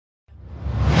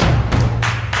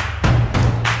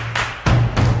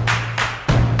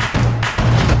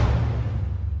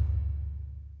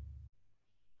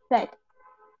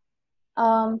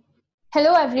Um,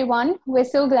 Hello, everyone. We're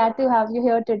so glad to have you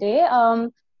here today.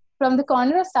 From the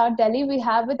corner of South Delhi, we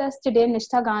have with us today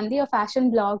Nishtha Gandhi, a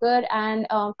fashion blogger and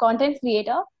content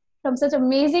creator. From such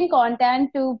amazing content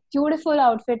to beautiful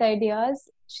outfit ideas,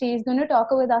 she's going to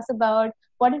talk with us about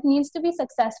what it means to be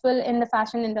successful in the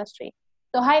fashion industry.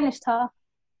 So, hi, Nishtha.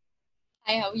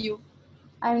 Hi, how are you?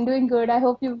 I'm doing good. I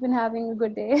hope you've been having a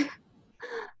good day.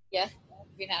 Yes,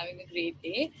 I've been having a great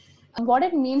day. What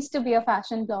it means to be a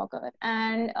fashion blogger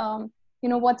and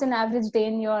what's an average day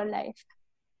in your life.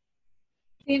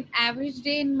 An average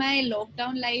day in my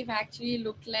lockdown life actually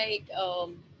looked like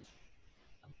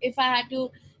if I had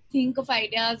to think of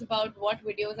ideas about what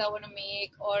videos I want to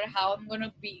make or how I'm going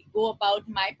to go about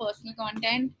my personal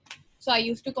content. So I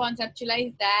used to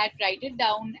conceptualize that, write it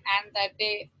down, and that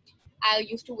day I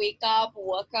used to wake up,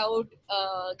 work out,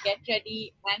 get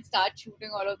ready, and start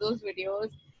shooting all of those videos.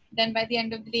 Then by the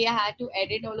end of the day, I had to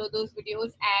edit all of those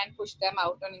videos and push them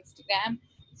out on Instagram.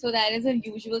 So that is a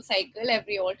usual cycle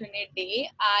every alternate day.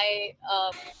 I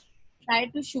try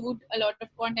to shoot a lot of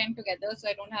content together so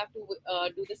I don't have to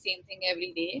do the same thing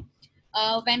every day.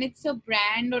 When it's a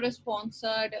brand or a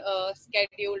sponsored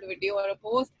scheduled video or a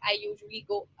post, I usually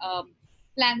go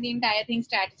plan the entire thing,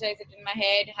 strategize it in my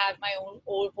head, have my own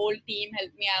whole team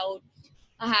help me out.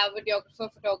 I have a videographer,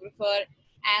 photographer,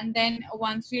 and then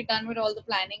once we're done with all the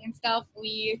planning and stuff,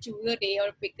 we choose a day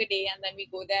or pick a day, and then we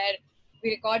go there.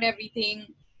 We record everything,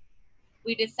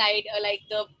 we decide like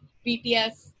the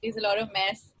BTS is a lot of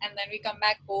mess, and then we come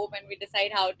back home and we decide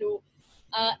how to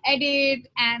edit,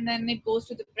 and then it goes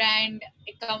to the brand.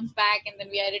 It comes back, and then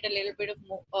we edit a little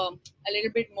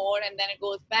bit more, and then it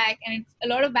goes back, and it's a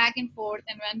lot of back and forth.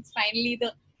 And once finally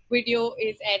the video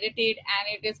is edited and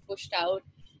it is pushed out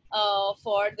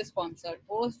for the sponsored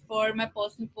post, for my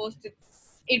personal post,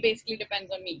 it basically depends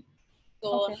on me.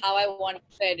 So Okay. how I want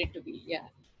the edit to be, yeah.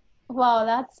 Wow,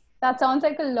 that sounds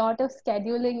like a lot of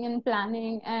scheduling and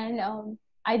planning, and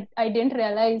I didn't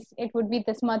realize it would be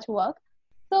this much work.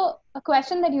 So a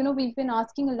question that we've been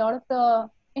asking a lot of the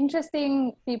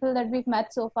interesting people that we've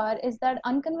met so far is that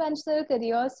unconventional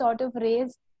careers sort of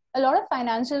raise a lot of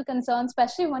financial concerns,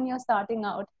 especially when you're starting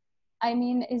out. I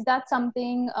mean, is that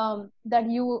something that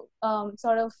you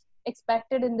sort of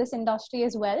expected in this industry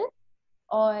as well,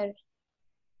 or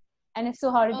and if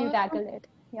so, how did you Uh, tackle it?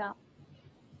 Yeah.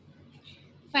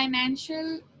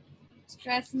 Financial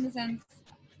stress in the sense,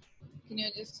 can you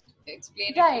just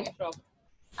explain it to Right. me properly?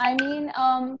 I mean,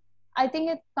 I think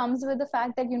it comes with the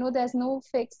fact that, there's no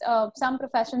fixed, some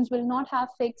professions will not have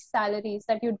fixed salaries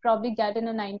that you'd probably get in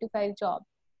a 9 to 5 job.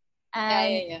 Yeah,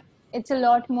 And yeah, yeah. it's a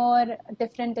lot more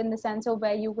different in the sense of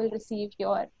where you will receive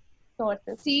your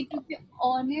sources. See, to be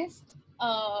honest,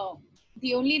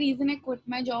 the only reason I quit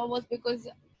my job was because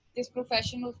this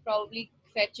profession was probably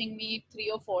fetching me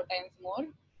 3 or 4 times more.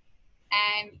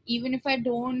 And even if I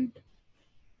don't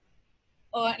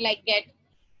like get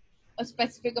a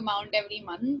specific amount every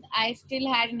month, I still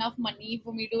had enough money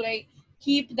for me to like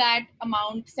keep that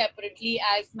amount separately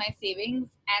as my savings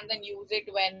and then use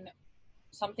it when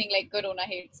something like Corona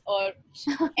hits or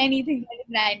anything that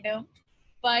is random.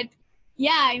 But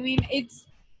yeah, I mean,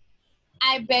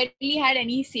 I barely had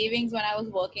any savings when I was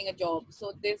working a job.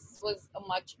 So this was a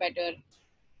much better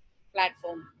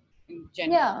platform in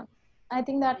general. Yeah, I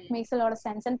think that makes a lot of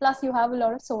sense. And plus, you have a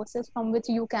lot of sources from which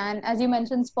you can, as you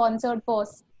mentioned, sponsored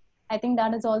posts. I think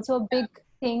that is also a big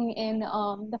thing in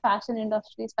the fashion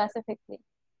industry specifically.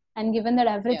 And given that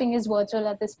Yeah, everything is virtual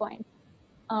at this point.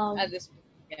 at Um, this point.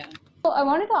 Yeah. So I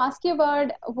wanted to ask you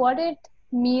about what it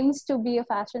means to be a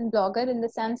fashion blogger in the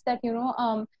sense that,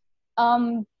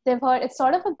 they've heard it's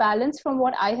sort of a balance from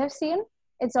what I have seen.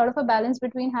 It's sort of a balance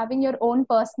between having your own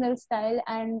personal style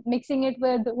and mixing it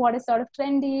with what is sort of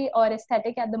trendy or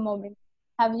aesthetic at the moment.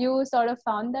 Have you sort of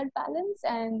found that balance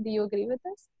and do you agree with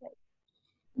this?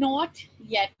 Not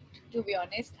yet, to be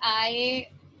honest. I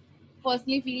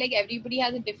personally feel like everybody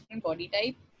has a different body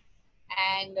type,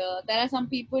 and there are some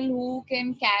people who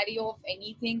can carry off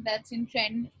anything that's in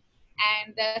trend,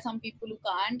 and there are some people who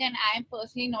can't. And I'm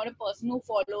personally not a person who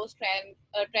follows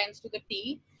trends to the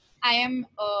T. I am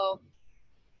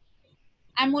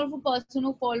I'm more of a person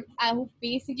who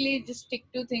basically just stick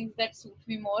to things that suit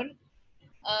me more.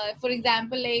 For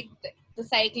example, like the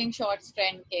cycling shorts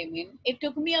trend came in. It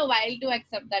took me a while to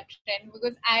accept that trend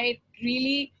because I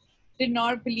really did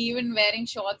not believe in wearing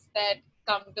shorts that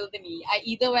come till the knee. I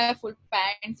either wear full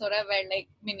pants or I wear like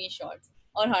mini shorts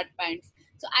or hot pants.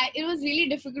 So it was really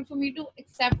difficult for me to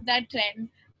accept that trend.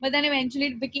 But then eventually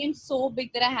it became so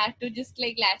big that I had to just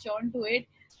like latch on to it.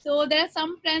 So there are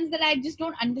some trends that I just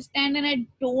don't understand and I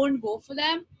don't go for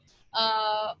them.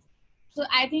 Uh, so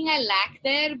I think I lack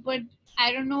there, but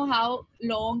I don't know how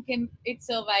long can it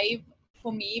survive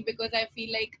for me, because I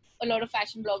feel like a lot of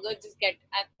fashion bloggers just get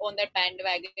on that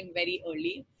bandwagon very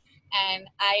early, and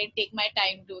I take my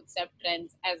time to accept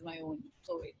trends as my own.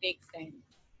 So it takes time.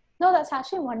 No, that's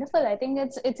actually wonderful. I think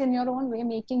it's in your own way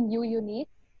making you unique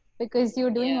because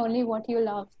you're doing Yeah, only what you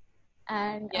love.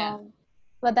 And yeah.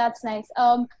 but that's nice.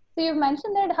 So you've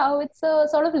mentioned that how it's a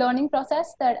sort of learning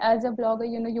process that as a blogger,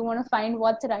 you want to find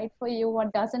what's right for you,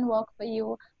 what doesn't work for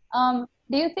you.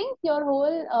 Do you think your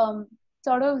whole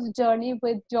sort of journey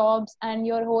with jobs and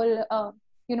your whole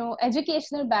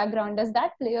educational background, does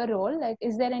that play a role? Like,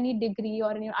 is there any degree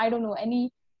or any, I don't know,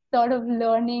 any sort of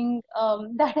learning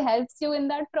that helps you in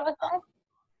that process,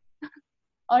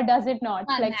 or does it not?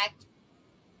 And Like,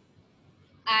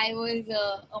 I was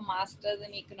a master's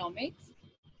in economics,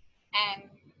 and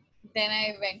then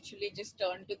I eventually just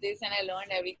turned to this, and I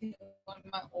learned everything on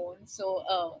my own. So,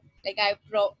 like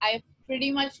I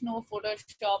pretty much know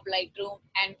Photoshop, Lightroom,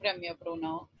 and Premiere Pro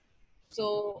now.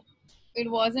 So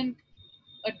it wasn't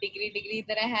a degree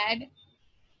that I had.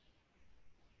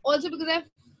 Also because I've,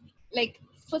 like,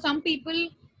 for some people,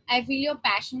 I feel your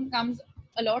passion comes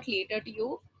a lot later to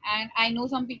you, and I know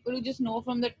some people who just know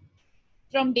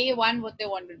from day one what they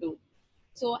want to do.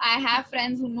 So I have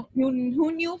friends who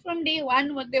knew from day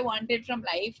one what they wanted from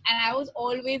life, and I was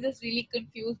always this really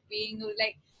confused being who was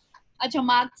like, अच्छा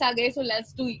marks आ गए, so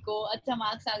let's do eco, अच्छा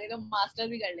marks आ गए तो masters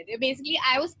भी कर लेते. Basically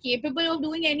I was capable of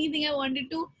doing anything I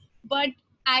wanted to, but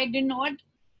I did not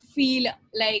feel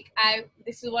like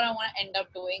this is what I want to end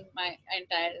up doing my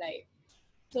entire life.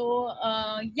 So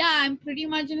yeah, I'm pretty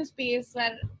much in a space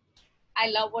where I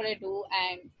love what I do,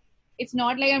 and it's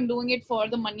not like I'm doing it for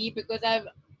the money, because I've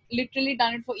literally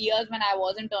done it for years when I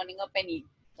wasn't earning a penny.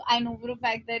 So I know for a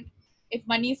fact that if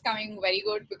money is coming, very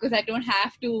good, because I don't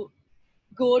have to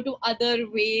go to other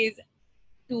ways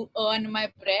to earn my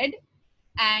bread,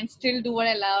 and still do what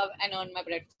I love and earn my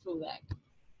bread through that.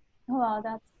 wow,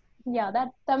 that's, yeah,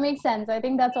 that makes sense. I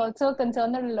think that's also a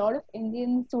concern that a lot of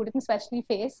Indian students especially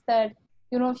face, that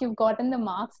if you've gotten the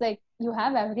marks, like you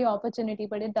have every opportunity,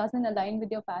 but it doesn't align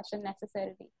with your passion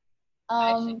necessarily.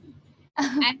 Passion.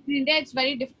 um And in India, it's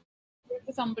very difficult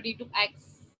for somebody to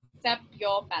accept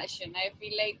your passion. I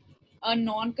feel like a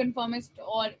non-conformist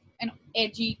or an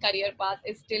edgy career path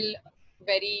is still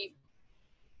very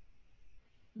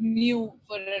new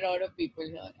for a lot of people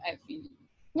here, I feel.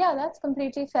 Yeah, that's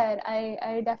completely fair.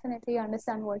 I definitely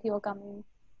understand what you're coming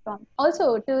from.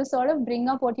 Also, to sort of bring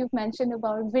up what you've mentioned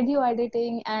about video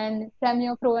editing and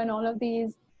Premiere Pro and all of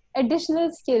these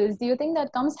additional skills, do you think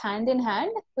that comes hand in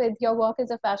hand with your work as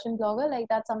a fashion blogger? Like,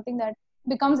 that's something that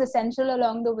becomes essential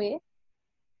along the way?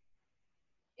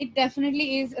 It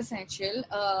definitely is essential.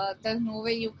 There's no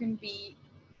way you can be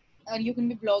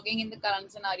blogging in the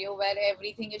current scenario where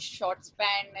everything is short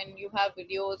span and you have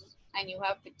videos and you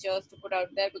have pictures to put out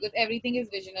there, because everything is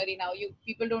visionary now. You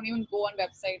people don't even go on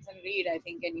websites and read, I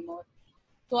think, anymore.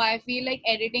 So I feel like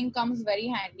editing comes very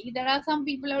handy. There are some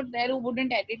people out there who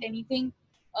wouldn't edit anything,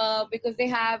 because they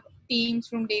have teams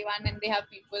from day one and they have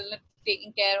people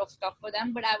taking care of stuff for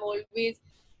them. But I've always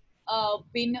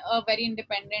been a very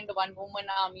independent one woman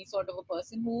army sort of a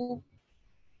person who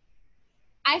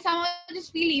I somehow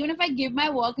just feel, even if I give my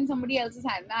work in somebody else's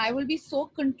hand, I will be so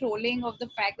controlling of the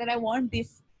fact that I want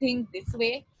this thing this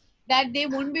way, that they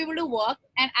won't be able to work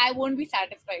and I won't be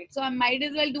satisfied. So I might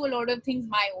as well do a lot of things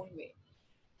my own way.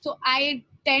 So I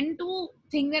tend to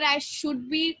think that I should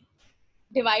be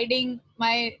dividing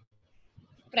my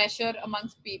pressure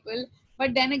amongst people.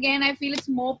 But then again, I feel it's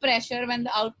more pressure when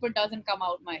the output doesn't come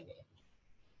out my way.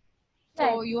 Right.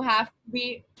 So you have to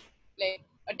be like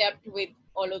adapt with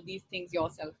all of these things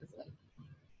yourself as well.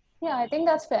 Yeah, I think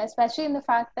that's fair, especially in the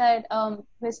fact that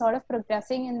we're sort of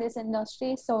progressing in this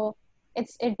industry. So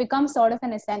it becomes sort of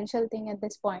an essential thing at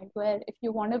this point, where if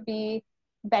you want to be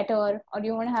better or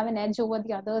you want to have an edge over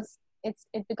the others,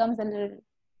 it becomes a little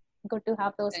good to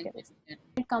have those skills. When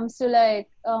it comes to like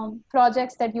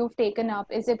projects that you've taken up,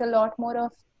 is it a lot more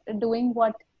of doing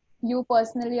what you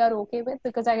personally are okay with?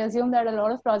 Because I assume that a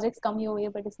lot of projects come your way,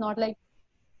 but it's not like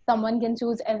someone can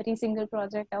choose every single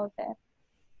project out there.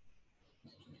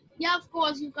 Yeah, of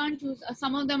course, you can't choose.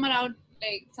 Some of them are out,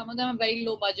 like some of them are very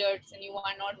low budgets and you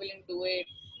are not willing to do it.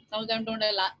 Some of them don't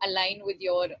align with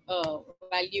your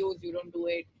values, you don't do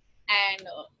it. And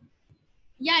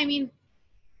yeah, I mean,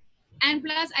 and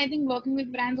plus, I think working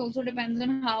with brands also depends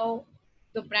on how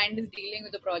the brand is dealing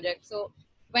with the project. So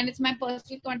when it's my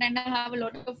personal content, I have a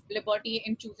lot of liberty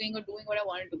in choosing or doing what I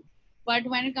want to do. But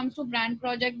when it comes to brand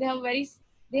project, they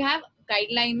have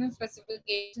guidelines and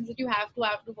specifications that you have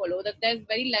to follow. That there's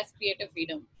very less creative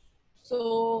freedom.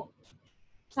 So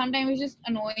sometimes it's just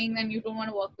annoying and you don't want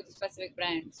to work with a specific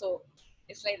brand. So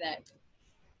it's like that.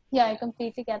 Yeah, I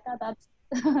completely get that. That's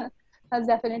that's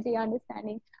definitely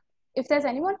understanding. If there's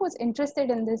anyone who's interested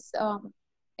in this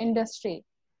industry,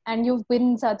 and you've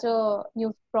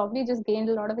probably just gained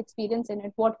a lot of experience in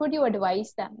it, what would you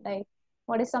advise them? Like,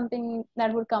 what is something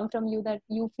that would come from you that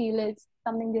you feel is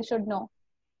something they should know?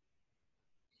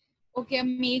 Okay, a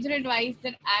major advice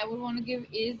that I would want to give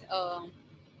is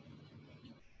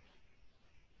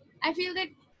I feel that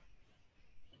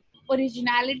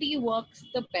originality works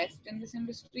the best in this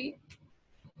industry.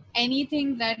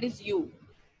 Anything that is you,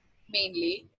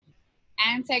 mainly.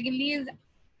 And secondly, is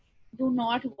do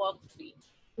not work free.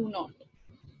 Do not.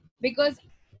 Because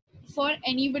for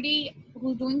anybody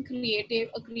who's doing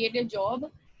a creative job,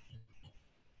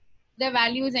 their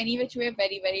value is any which way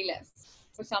very, very less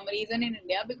for some reason in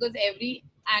India, because every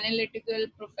analytical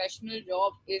professional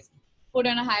job is put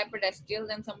on a higher pedestal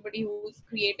than somebody who's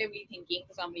creatively thinking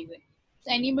for some reason.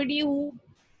 So anybody who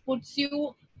puts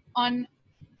you on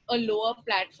a lower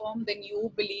platform than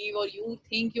you believe or you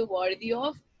think you're worthy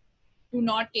of, do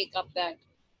not take up that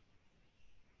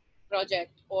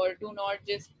project, or do not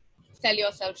just sell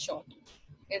yourself short,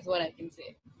 is what I can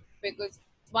say. Because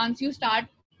once you start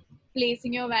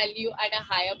placing your value at a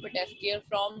higher pedestal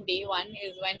from day one,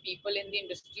 is when people in the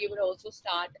industry will also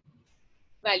start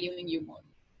valuing you more.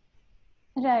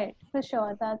 Right, for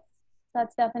sure.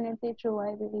 That's definitely true,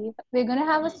 I believe. We're gonna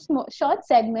have a short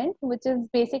segment, which is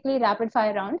basically rapid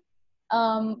fire round,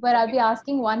 where I'll Okay. be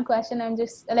asking one question and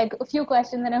just like a few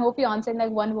questions, and I hope you answer in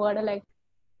like one word or like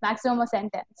maximum a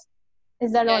sentence.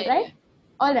 Is that Yeah, all yeah, right? yeah.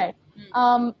 All right.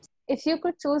 Hmm. If you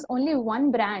could choose only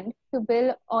one brand to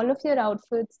build all of your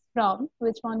outfits from,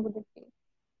 which one would it be?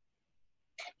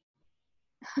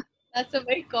 That's a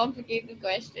very complicated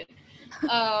question.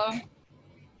 Uh,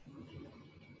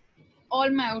 all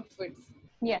my outfits.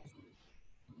 Yes.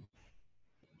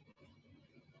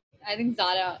 I think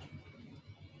Zara.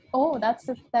 Oh, that's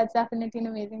definitely an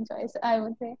amazing choice, I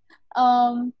would say.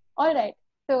 All right.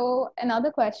 So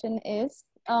another question is,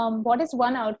 what is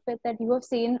one outfit that you have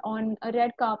seen on a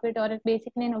red carpet or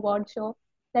basically an award show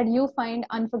that you find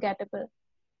unforgettable?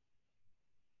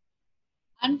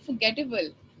 Unforgettable.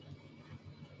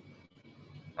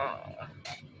 I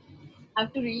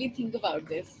have to really think about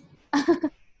this.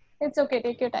 It's okay,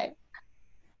 take your time.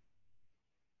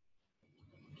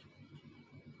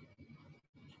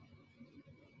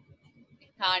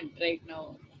 I can't right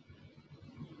now.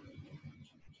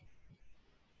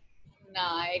 Nah,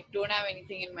 I don't have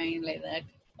anything in mind like that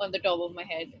on the top of my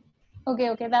head.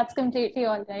 Okay, that's completely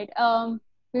all right.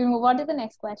 We'll move on to the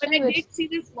next But question, I which did see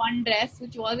this one dress,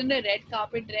 which wasn't a red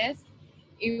carpet dress.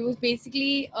 It was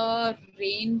basically a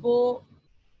rainbow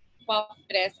puff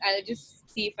dress. I'll just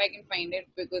see if I can find it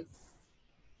because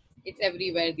it's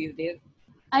everywhere these days.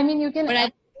 I mean, you can But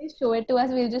I, please show it to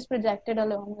us. We'll just project it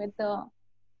along with the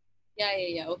yeah, yeah,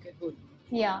 yeah. Okay, cool.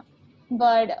 yeah.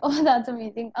 But oh, that's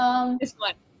amazing. This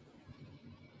one.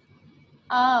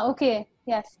 Okay.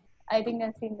 Yes, I think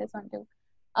I've seen this one too.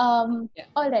 Yeah.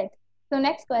 All right. So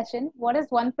next question: what is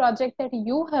one project that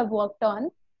you have worked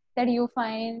on that you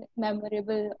find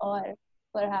memorable or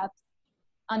perhaps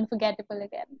unforgettable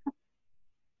again?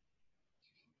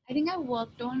 I think I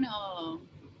worked on.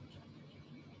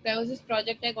 There was this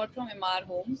project I got from MR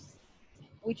Homes,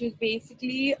 which was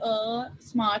basically a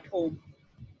smart home,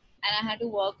 and I had to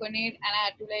work on it, and I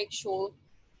had to like show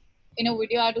in a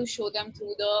video. I had to show them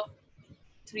through the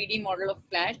 3D model of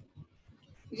flat,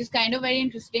 which is kind of very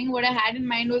interesting. What I had in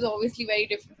mind was obviously very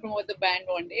different from what the band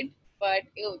wanted, but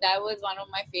that was one of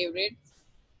my favorites.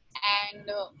 And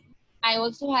I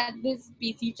also had this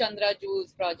PC Chandra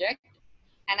Juice project,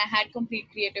 and I had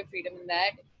complete creative freedom in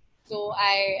that. So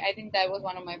I think that was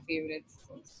one of my favorites.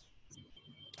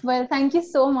 Well, thank you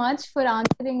so much for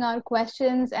answering our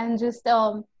questions and just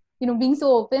being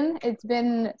so open. It's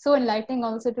been so enlightening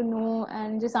also to know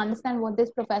and just understand what this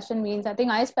profession means. I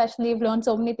think I especially have learned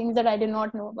so many things that I did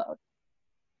not know about.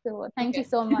 So thank you Okay,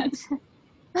 so much.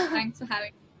 thanks for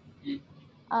having me.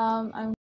 I'm